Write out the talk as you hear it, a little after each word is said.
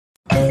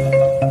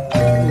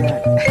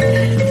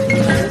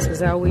This is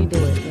how we do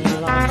it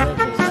in Las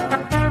Vegas,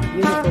 y'all.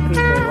 Beautiful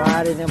people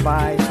riding their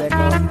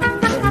bicycle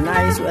in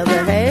nice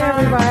weather. Hey,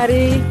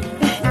 everybody.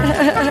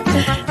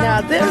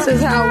 Now, this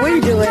is how we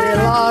do it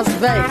in Las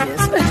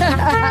Vegas.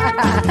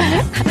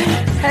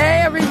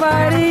 Hey,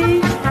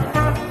 everybody.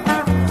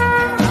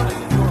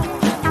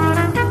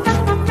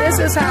 This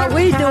is how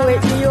we do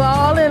it, you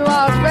all, in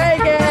Las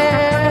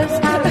Vegas.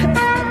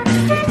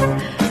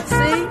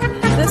 See,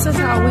 this is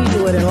how we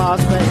do it in Las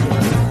Vegas.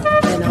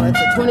 You know, it's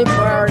a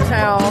 24-hour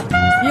town.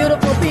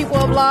 Beautiful people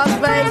of Las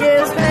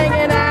Vegas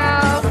hanging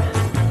out.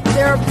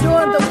 They're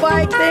doing the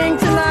bike thing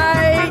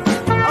tonight.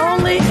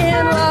 Only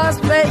in Las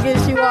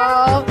Vegas, you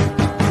all.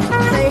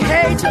 Say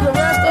hey to the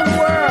rest of the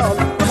world,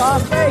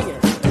 Las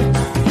Vegas.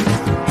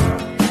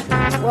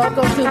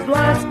 Welcome to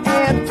Blunts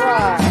and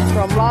Fries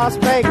from Las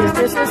Vegas.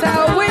 This is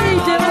how we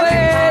do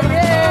it.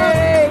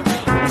 Yay!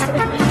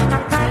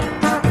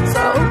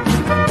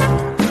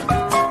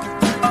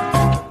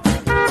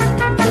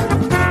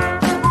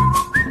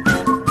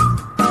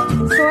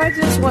 So I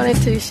just wanted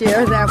to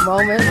share that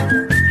moment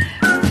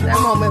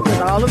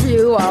with all of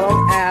you while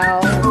I'm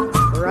out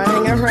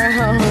running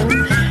around.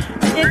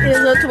 It is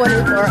a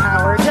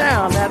 24-hour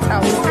town. That's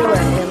how we do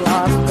it in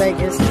Las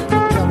Vegas,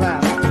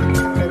 Nevada.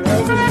 For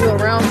those of you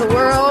around the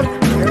world,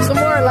 there's some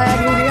more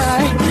lagging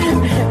behind.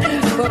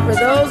 But for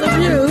those of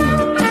you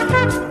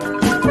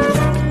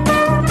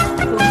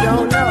who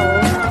don't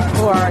know,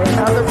 who are in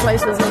other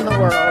places in the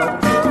world,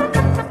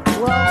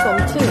 welcome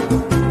to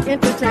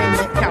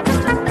Entertainment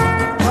Capital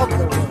of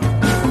the world,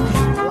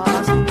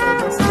 Las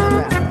Vegas,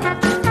 Nevada.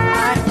 I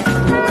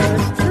am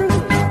yours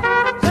truly,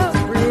 the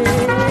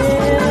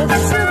real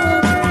Civil,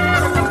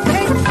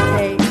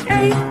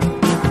 a.k.a.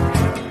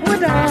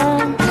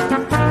 Wadam.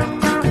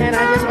 And I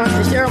just wanted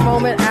to share a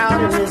moment out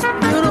in this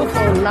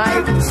beautiful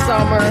night,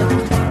 summer,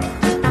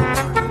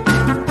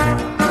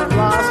 in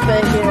Las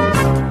Vegas.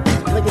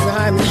 Looking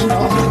behind me,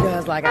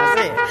 because like I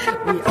said,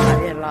 we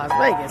are in Las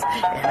Vegas.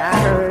 And I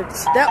heard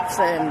steps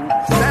and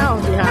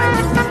sounds behind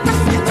me.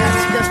 And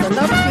that's just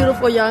another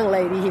beautiful young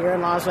lady here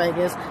in Las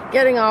Vegas,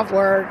 getting off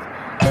work,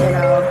 you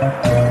know.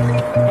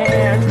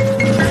 And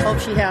hope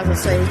she has a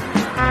safe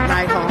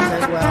night home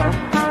as well.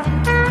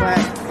 But,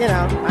 you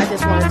know, I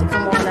just wanted to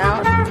come on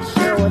out and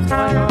share what's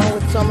going on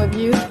with some of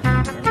you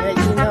and let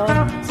you know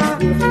some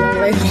beautiful young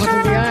lady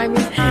walking behind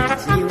me.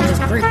 She was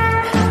pretty.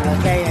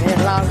 Okay, and in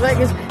Las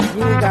Vegas,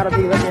 you gotta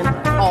be looking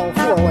all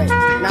four ways,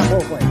 not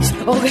both ways,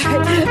 okay?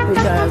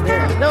 Because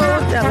there's no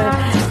telling,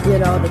 you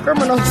know, the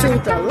criminals seem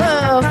to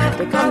love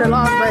to come to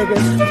Las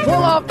Vegas,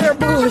 pull off their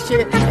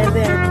bullshit, and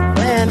then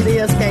plan the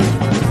escape.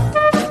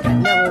 That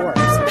never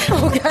works,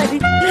 okay?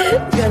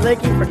 Because they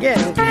keep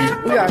forgetting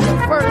we are the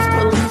first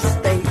police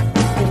state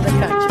in the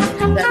country.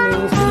 That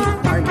means we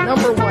are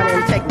number one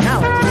in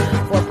technology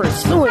for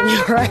pursuing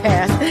your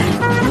ass.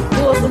 You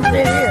pull some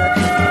shit here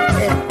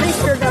and think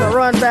you're gonna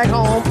run back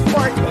home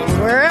or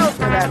anywhere else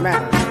for that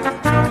matter.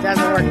 It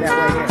doesn't work that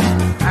way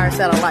here. Our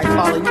satellite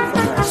follow you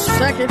from the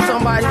second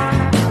somebody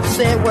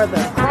said where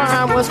the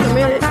crime was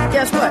committed.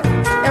 Guess what?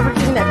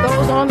 Everything that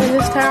goes on in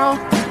this town,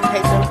 I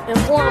hate to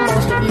inform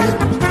most of you,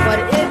 but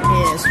it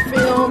is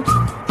filmed,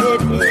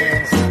 it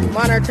is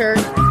monitored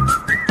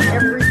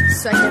every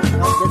second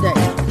of the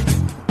day.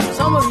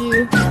 Some of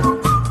you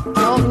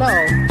don't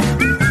know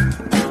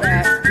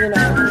that, you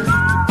know.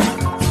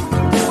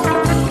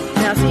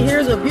 Now see,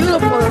 here's a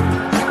beautiful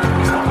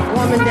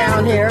woman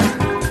down here,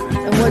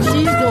 and what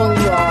she's doing,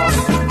 you all,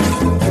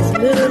 is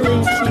literally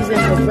she's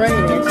in the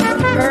drainage.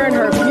 Her and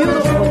her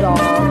beautiful dog,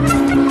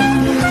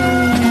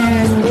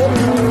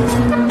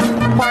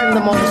 pardon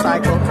the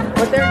motorcycle.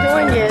 What they're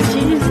doing is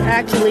she's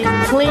actually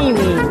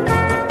cleaning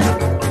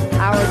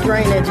our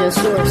drainage and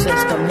sewer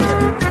system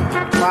here.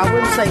 Well, I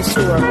wouldn't say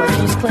sewer, but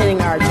she's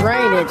cleaning our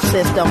drainage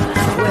system,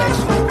 which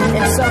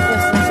in some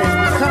instances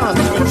becomes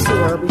a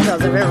sewer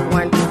because of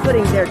everyone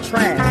putting their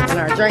trash in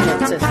our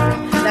drainage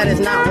system. That is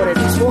not what it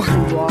is for,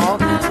 you all,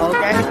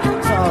 okay?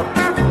 So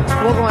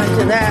we'll go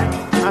into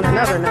that on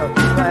another note,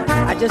 but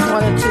I just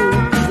wanted to,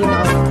 you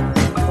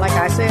know, like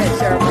I said,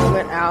 share a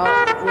moment out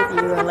with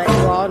you and let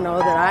you all know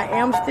that I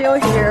am still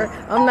here.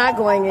 I'm not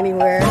going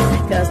anywhere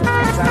because,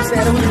 as I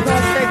said in my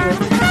last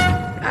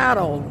segment, I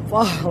don't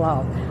fall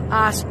off.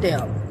 I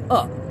step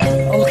up.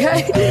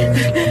 Okay?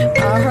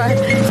 All right.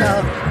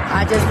 So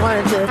I just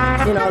wanted to,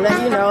 you know,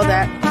 let you know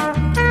that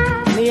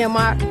me and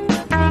my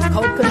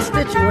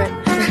co-constituent,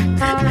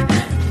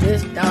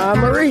 Miss Dawn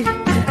Marie,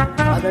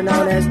 other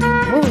known as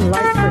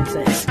Moonlight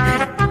Princess,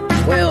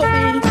 will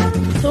be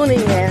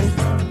tuning in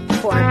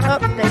for an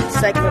update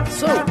segment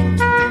soon.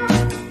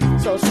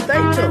 So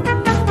stay tuned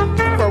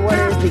for what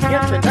is the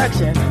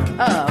introduction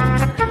of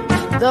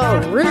the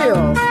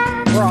real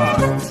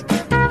Broads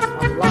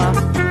of Las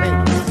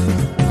Vegas,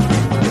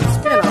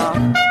 spinoff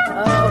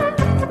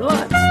of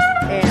Blunts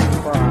and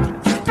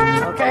Broads.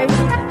 Okay?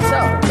 So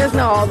just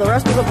know all the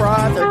rest of the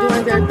broads are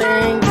doing their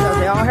thing because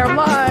they all have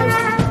lives,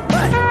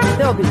 but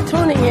they'll be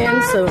tuning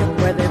in soon,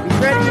 whether it be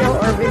radio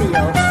or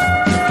video.